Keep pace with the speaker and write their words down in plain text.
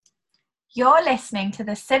You're listening to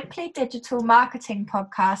the Simply Digital Marketing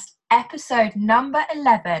Podcast, episode number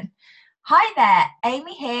 11. Hi there,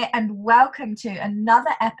 Amy here, and welcome to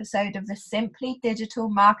another episode of the Simply Digital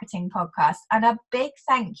Marketing Podcast. And a big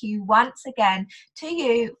thank you once again to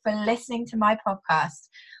you for listening to my podcast.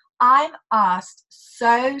 I'm asked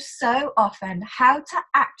so often how to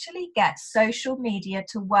actually get social media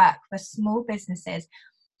to work for small businesses.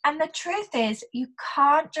 And the truth is, you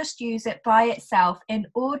can't just use it by itself in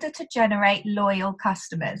order to generate loyal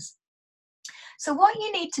customers. So what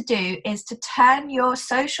you need to do is to turn your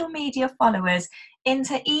social media followers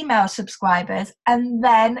into email subscribers and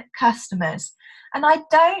then customers. And I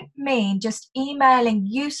don't mean just emailing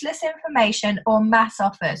useless information or mass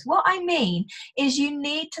offers. What I mean is you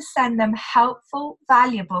need to send them helpful,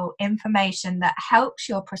 valuable information that helps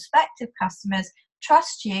your prospective customers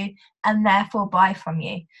trust you and therefore buy from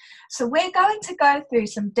you. So we're going to go through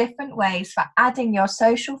some different ways for adding your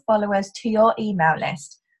social followers to your email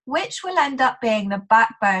list, which will end up being the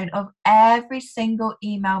backbone of every single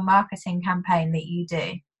email marketing campaign that you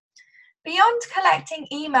do. Beyond collecting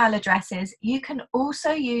email addresses, you can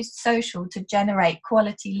also use social to generate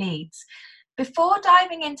quality leads. Before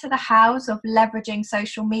diving into the hows of leveraging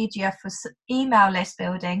social media for email list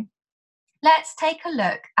building, let's take a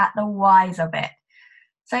look at the whys of it.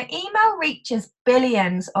 So email reaches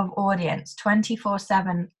billions of audience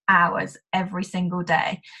 24/7 hours every single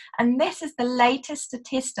day. And this is the latest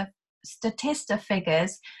Statista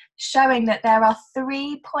figures showing that there are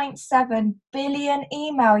 3.7 billion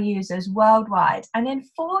email users worldwide. And in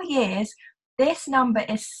 4 years, this number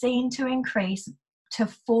is seen to increase to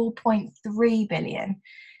 4.3 billion.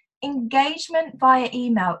 Engagement via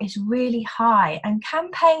email is really high, and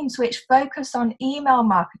campaigns which focus on email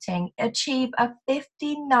marketing achieve a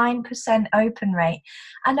 59% open rate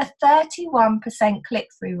and a 31%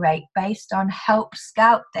 click-through rate based on Help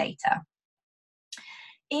Scout data.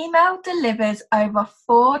 Email delivers over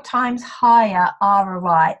 4 times higher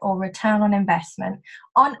ROI, or return on investment,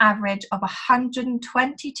 on average of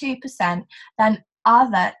 122% than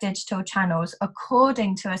other digital channels,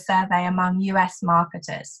 according to a survey among US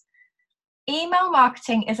marketers. Email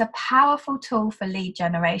marketing is a powerful tool for lead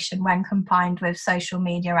generation when combined with social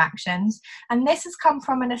media actions, and this has come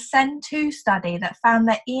from an Ascend2 study that found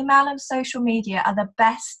that email and social media are the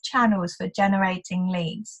best channels for generating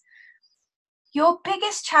leads. Your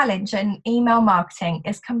biggest challenge in email marketing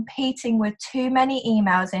is competing with too many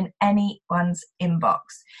emails in anyone's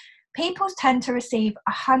inbox. People tend to receive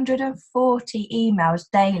 140 emails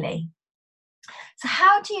daily. So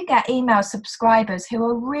how do you get email subscribers who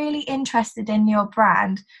are really interested in your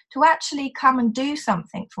brand to actually come and do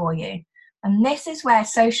something for you? And this is where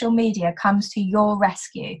social media comes to your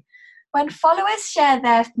rescue. When followers share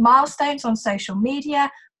their milestones on social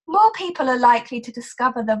media, more people are likely to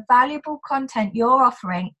discover the valuable content you're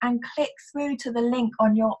offering and click through to the link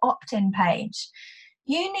on your opt-in page.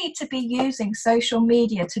 You need to be using social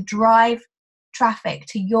media to drive traffic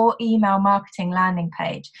to your email marketing landing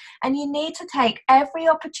page, and you need to take every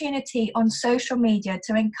opportunity on social media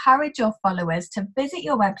to encourage your followers to visit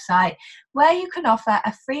your website, where you can offer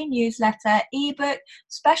a free newsletter, ebook,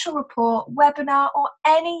 special report, webinar, or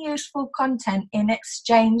any useful content in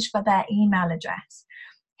exchange for their email address.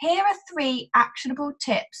 Here are 3 actionable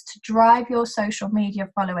tips to drive your social media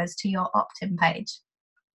followers to your opt-in page.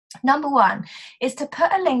 Number 1 is to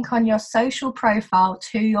put a link on your social profile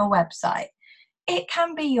to your website. It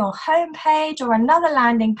can be your homepage or another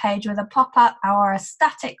landing page with a pop-up or a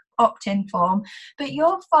static opt-in form, but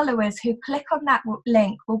your followers who click on that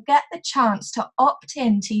link will get the chance to opt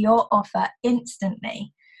in to your offer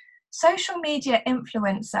instantly. Social media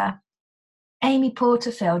influencer Amy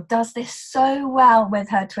Porterfield does this so well with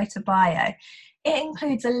her Twitter bio. It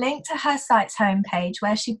includes a link to her site's homepage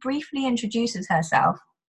where she briefly introduces herself,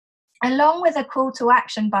 along with a call to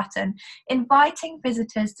action button inviting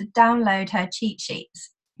visitors to download her cheat sheets.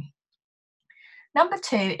 Number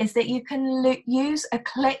 2 is that you can use a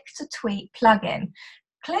click-to-tweet plugin.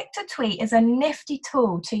 Click-to-tweet is a nifty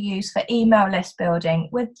tool to use for email list building.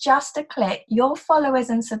 With just a click, your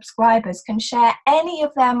followers and subscribers can share any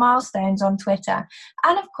of their milestones on Twitter,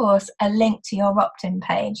 and of course, a link to your opt-in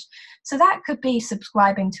page. So that could be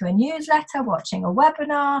subscribing to a newsletter, watching a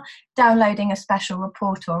webinar, downloading a special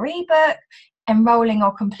report or ebook, enrolling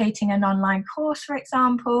or completing an online course, for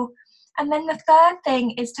example. And then the third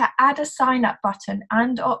thing is to add a sign-up button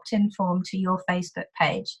and opt-in form to your Facebook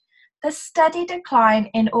page. The steady decline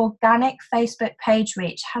in organic Facebook page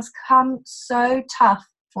reach has become so tough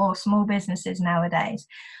for small businesses nowadays,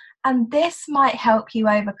 and this might help you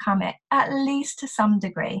overcome it, at least to some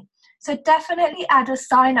degree. So definitely add a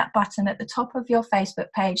sign up button at the top of your Facebook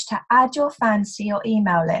page to add your fans to your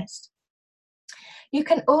email list. You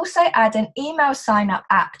can also add an email sign up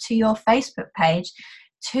app to your Facebook page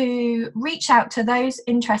to reach out to those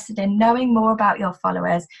interested in knowing more about your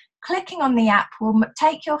followers. Clicking on the app will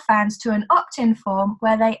take your fans to an opt-in form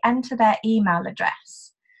where they enter their email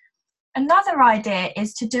address. Another idea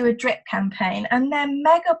is to do a drip campaign, and they're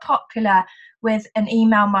mega popular with an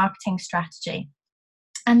email marketing strategy.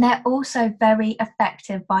 And they're also very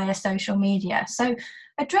effective via social media. So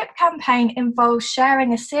a drip campaign involves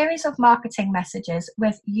sharing a series of marketing messages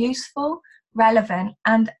with useful, relevant,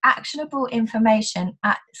 and actionable information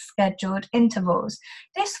at scheduled intervals.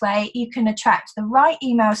 This way, you can attract the right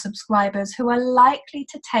email subscribers who are likely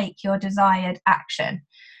to take your desired action.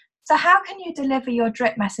 So how can you deliver your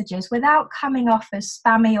drip messages without coming off as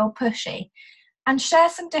spammy or pushy? And share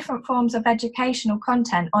some different forms of educational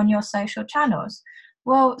content on your social channels.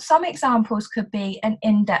 Well, some examples could be an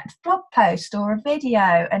in-depth blog post or a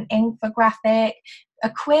video, an infographic, a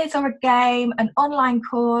quiz or a game, an online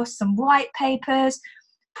course, some white papers,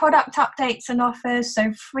 product updates and offers,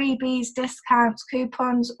 so freebies, discounts,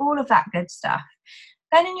 coupons, all of that good stuff.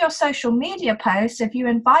 Then in your social media posts, if you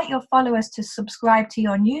invite your followers to subscribe to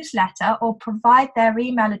your newsletter or provide their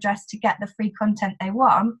email address to get the free content they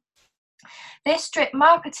want, this drip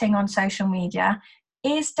marketing on social media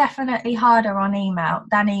is definitely harder on email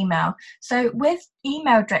than email. So with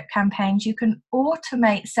email drip campaigns, you can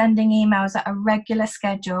automate sending emails at a regular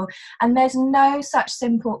schedule, and there's no such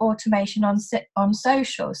simple automation on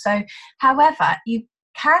social. So, however, you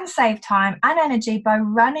can save time and energy by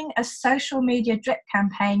running a social media drip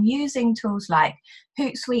campaign using tools like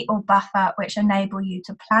Hootsuite or Buffer, which enable you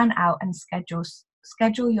to plan out and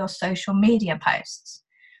schedule your social media posts.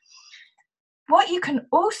 What you can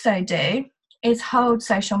also do is hold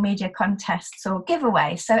social media contests or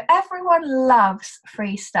giveaways. So everyone loves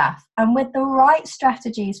free stuff. And with the right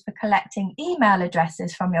strategies for collecting email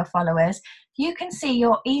addresses from your followers, you can see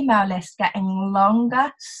your email list getting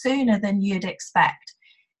longer sooner than you'd expect.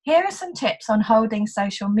 Here are some tips on holding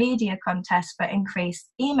social media contests for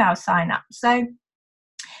increased email sign-up. So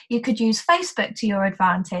you could use Facebook to your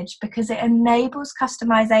advantage because it enables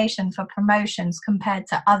customization for promotions compared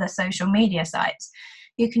to other social media sites.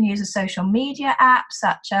 You can use a social media app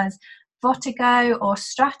such as Votigo or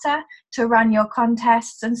Strata to run your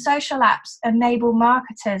contests, and social apps enable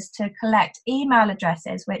marketers to collect email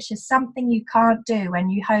addresses, which is something you can't do when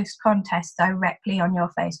you host contests directly on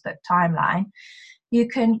your Facebook timeline. You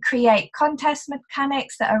can create contest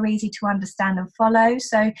mechanics that are easy to understand and follow.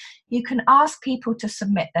 So you can ask people to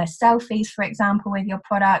submit their selfies, for example, with your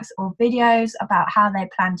products, or videos about how they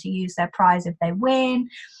plan to use their prize if they win.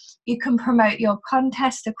 You can promote your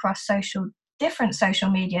contest across different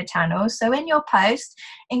social media channels. So in your post,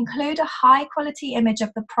 include a high quality image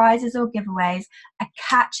of the prizes or giveaways, a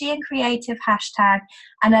catchy and creative hashtag,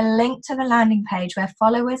 and a link to the landing page where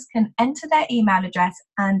followers can enter their email address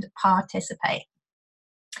and participate.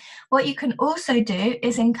 What you can also do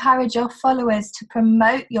is encourage your followers to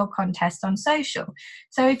promote your contest on social.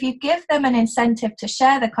 So if you give them an incentive to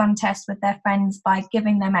share the contest with their friends by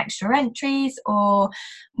giving them extra entries or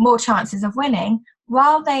more chances of winning,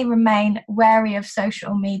 while they remain wary of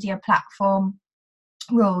social media platform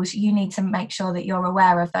rules, you need to make sure that you're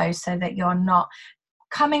aware of those so that you're not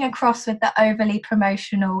coming across with the overly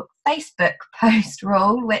promotional Facebook post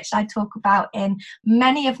rule, which I talk about in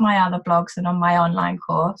many of my other blogs and on my online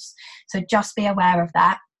course. So just be aware of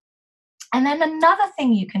that. And then another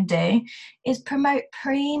thing you can do is promote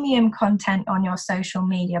premium content on your social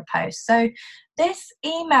media posts. So this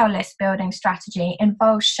email list building strategy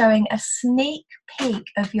involves showing a sneak peek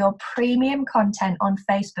of your premium content on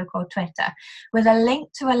Facebook or Twitter with a link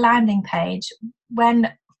to a landing page.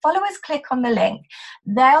 When followers click on the link,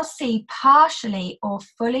 they'll see partially or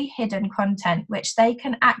fully hidden content which they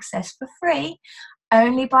can access for free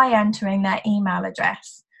only by entering their email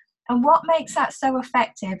address. And what makes that so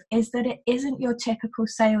effective is that it isn't your typical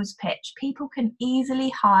sales pitch. People can easily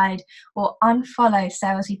hide or unfollow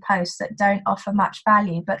salesy posts that don't offer much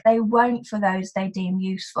value, but they won't for those they deem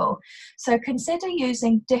useful. So consider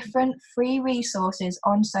using different free resources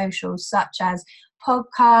on socials, such as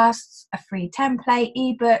podcasts, a free template,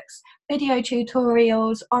 ebooks, video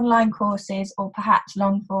tutorials, online courses, or perhaps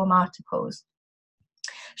long-form articles.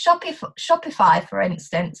 Shopify, for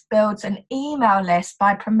instance, builds an email list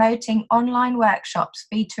by promoting online workshops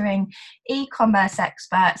featuring e-commerce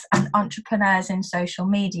experts and entrepreneurs in social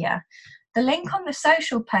media. The link on the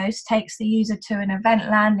social post takes the user to an event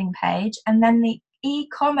landing page, and then the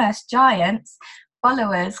e-commerce giants'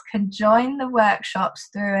 followers can join the workshops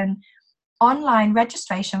through an online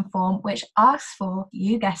registration form which asks for,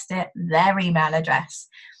 you guessed it, their email address.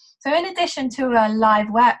 So in addition to a live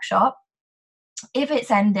workshop, if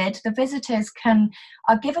it's ended, the visitors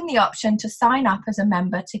are given the option to sign up as a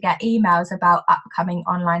member to get emails about upcoming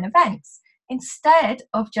online events, instead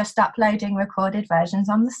of just uploading recorded versions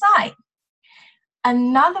on the site.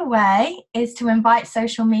 Another way is to invite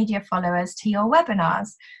social media followers to your webinars.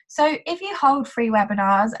 So if you hold free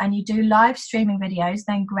webinars and you do live streaming videos,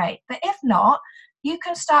 then great. But if not, you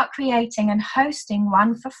can start creating and hosting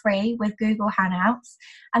one for free with Google Hangouts.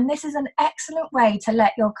 And this is an excellent way to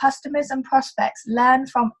let your customers and prospects learn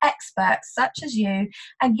from experts such as you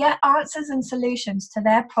and get answers and solutions to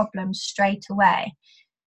their problems straight away.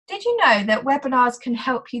 Did you know that webinars can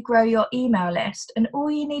help you grow your email list? And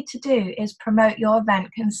all you need to do is promote your event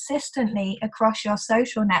consistently across your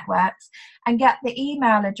social networks and get the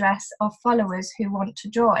email address of followers who want to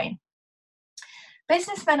join.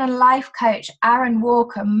 Businessman and life coach Aaron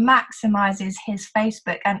Walker maximizes his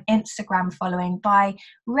Facebook and Instagram following by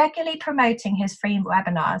regularly promoting his free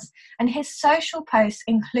webinars, and his social posts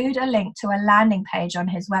include a link to a landing page on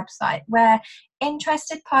his website where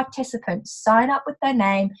interested participants sign up with their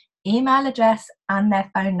name, email address, and their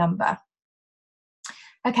phone number.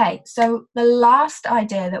 Okay, so the last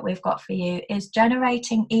idea that we've got for you is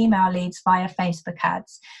generating email leads via Facebook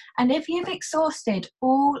ads. And if you've exhausted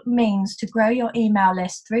all means to grow your email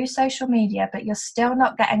list through social media, but you're still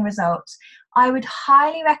not getting results, I would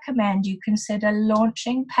highly recommend you consider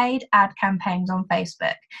launching paid ad campaigns on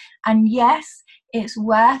Facebook. And yes, it's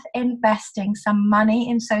worth investing some money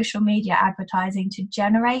in social media advertising to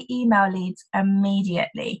generate email leads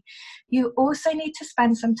immediately. You also need to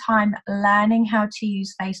spend some time learning how to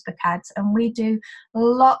use Facebook ads, and we do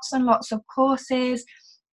lots and lots of courses,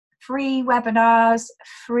 free webinars,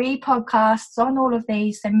 free podcasts on all of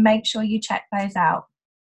these, so make sure you check those out.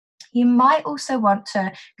 You might also want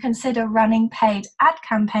to consider running paid ad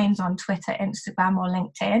campaigns on Twitter, Instagram, or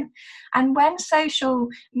LinkedIn. And when social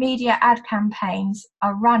media ad campaigns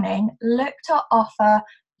are running, look to offer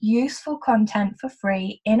useful content for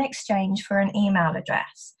free in exchange for an email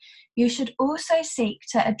address. You should also seek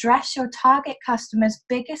to address your target customers'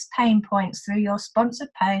 biggest pain points through your sponsored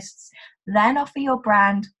posts, then offer your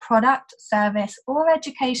brand, product, service, or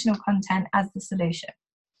educational content as the solution.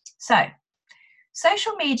 So,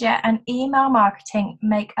 social media and email marketing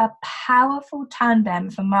make a powerful tandem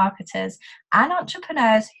for marketers and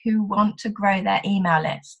entrepreneurs who want to grow their email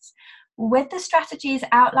lists. With the strategies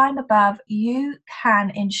outlined above, you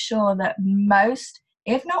can ensure that most,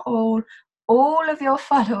 if not all of your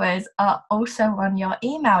followers are also on your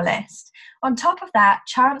email list. On top of that,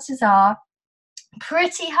 chances are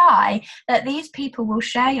pretty high that these people will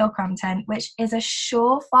share your content, which is a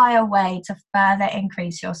surefire way to further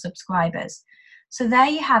increase your subscribers. So there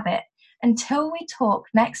you have it. Until we talk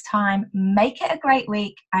next time, make it a great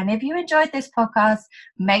week. And if you enjoyed this podcast,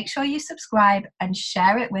 make sure you subscribe and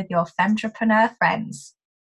share it with your femtrepreneur friends.